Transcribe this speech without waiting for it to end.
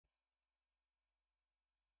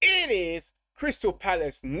It is Crystal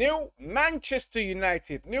Palace nil, Manchester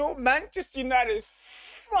United nil. Manchester United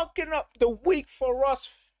fucking up the week for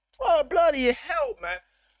us. Oh, bloody hell,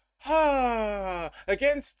 man.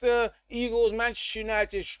 Against the Eagles, Manchester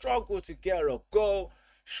United struggled to get a goal,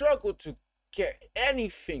 struggled to get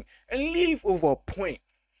anything, and leave with a point.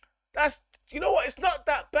 That's, you know what, it's not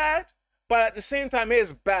that bad, but at the same time,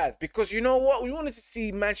 it's bad because you know what? We wanted to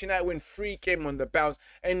see Manchester United win 3 games on the bounce,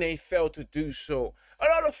 and they failed to do so. A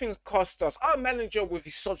lot of things cost us. Our manager with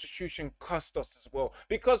his substitution cost us as well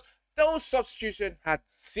because those substitutions had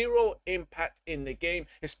zero impact in the game,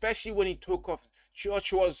 especially when he took off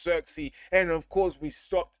Joshua Zirkzee, and of course we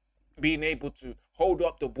stopped being able to hold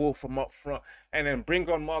up the ball from up front and then bring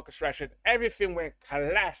on Marcus Rashford. Everything went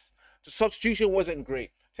collapse. The substitution wasn't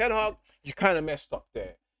great. Ten Hag, you kind of messed up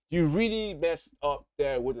there. You really messed up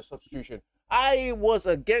there with the substitution. I was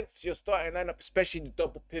against your starting lineup, especially the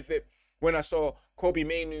double pivot, when I saw Kobe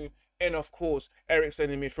Mainoo and of course Eriksen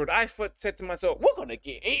in midfield. I said to myself, we're gonna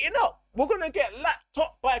get eaten up. We're gonna get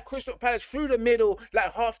laptopped by Crystal Palace through the middle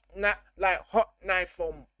like hot knife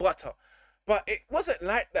from butter. But it wasn't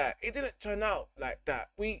like that. It didn't turn out like that.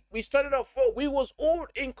 We started off 4. We was all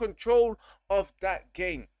in control of that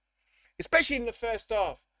game, especially in the first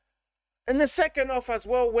half. In the second half as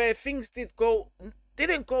well, where things didn't go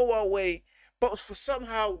our way, but for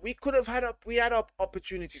somehow we had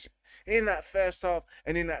opportunities in that first half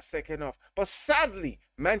and in that second half. But sadly,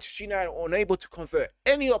 Manchester United were unable to convert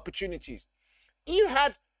any opportunities. You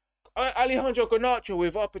had Alejandro Garnacho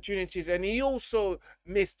with opportunities, and he also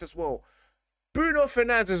missed as well. Bruno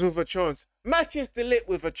Fernandes with a chance, Matthias de Ligt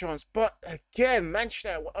with a chance, but again, Manchester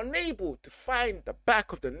United were unable to find the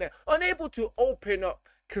back of the net, unable to open up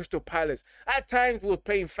Crystal Palace. At times, we were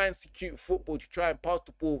playing fancy, cute football to try and pass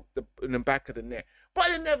the ball in the back of the net, but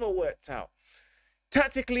it never worked out.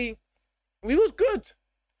 Tactically, we was good.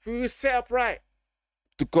 We were set up right.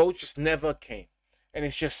 The goal just never came, and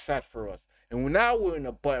it's just sad for us. And now we're in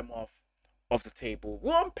the bottom half of the table.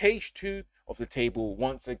 We're on page 2 of the table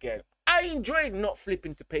once again. I enjoyed not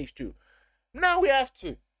flipping to page 2. Now we have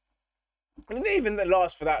to. And it didn't even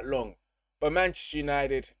last for that long. But Manchester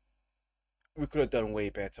United, we could have done way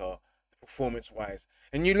better performance-wise.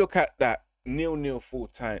 And you look at that 0-0 full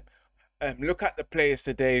time. Look at the players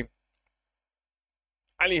today.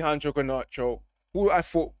 Alejandro Garnacho, who I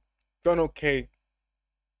thought done okay,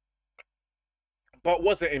 but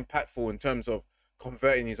wasn't impactful in terms of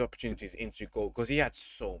converting his opportunities into goal because he had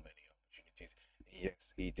so many opportunities.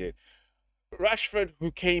 Yes, he did. Rashford,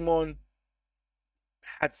 who came on,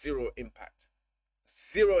 had zero impact.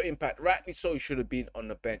 Zero impact. Rightly so, he should have been on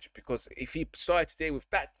the bench because if he started today with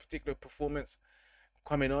that particular performance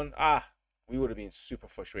coming on, we would have been super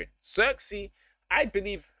frustrated. Zirkzee, I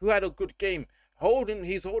believe, who had a good game.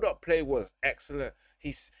 His hold-up play was excellent.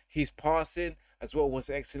 His passing as well was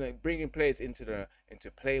excellent. Bringing players into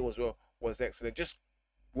play as well was excellent. Just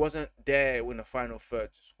wasn't there in the final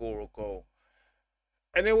third to score a goal.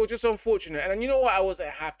 And it was just unfortunate. And you know what? I wasn't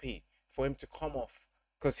happy for him to come off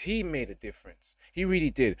because he made a difference. He really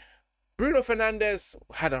did. Bruno Fernandes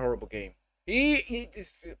had a horrible game.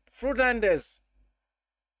 Fernandes,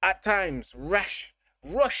 at times,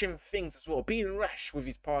 rushing things as well, being rash with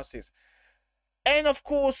his passes. And of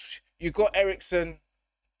course, you got Eriksen,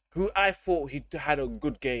 who I thought he had a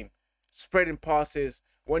good game, spreading passes.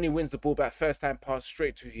 When he wins the ball back, first time pass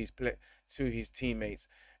straight to his teammates.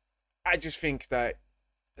 I just think that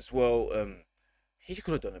as well, he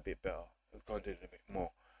could have done a bit better. He could have done a bit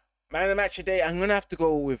more. Man of the match today, I'm gonna have to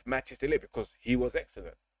go with Matthias de Ligt because he was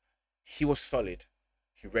excellent. He was solid.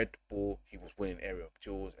 He read the ball. He was winning aerial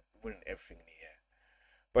duels, winning everything in the air.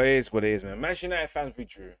 But it is what it is, man. Manchester United fans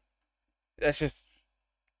withdrew. Let's just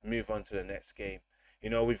move on to the next game. You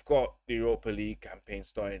know, we've got the Europa League campaign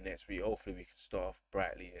starting next week. Hopefully we can start off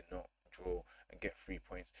brightly and not draw and get 3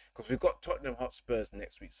 points. Because we've got Tottenham Hotspurs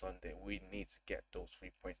next week, Sunday. We need to get those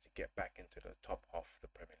 3 points to get back into the top half of the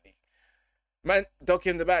Premier League. Man, Donkey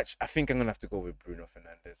in the match, I think I'm going to have to go with Bruno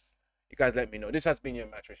Fernandes. You guys let me know. This has been your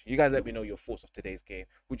match ratio. You guys let me know your thoughts of today's game.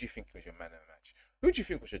 Who do you think was your man of the match? Who do you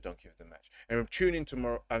think was your donkey of the match? And tune in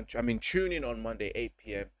tomorrow. Tune in on Monday, 8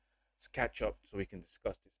 p.m. to catch up so we can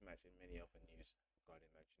discuss this match and many other news regarding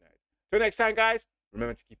Manchester United. Till next time, guys,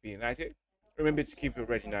 remember to keep it united. Remember to keep it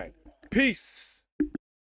Red United. Peace.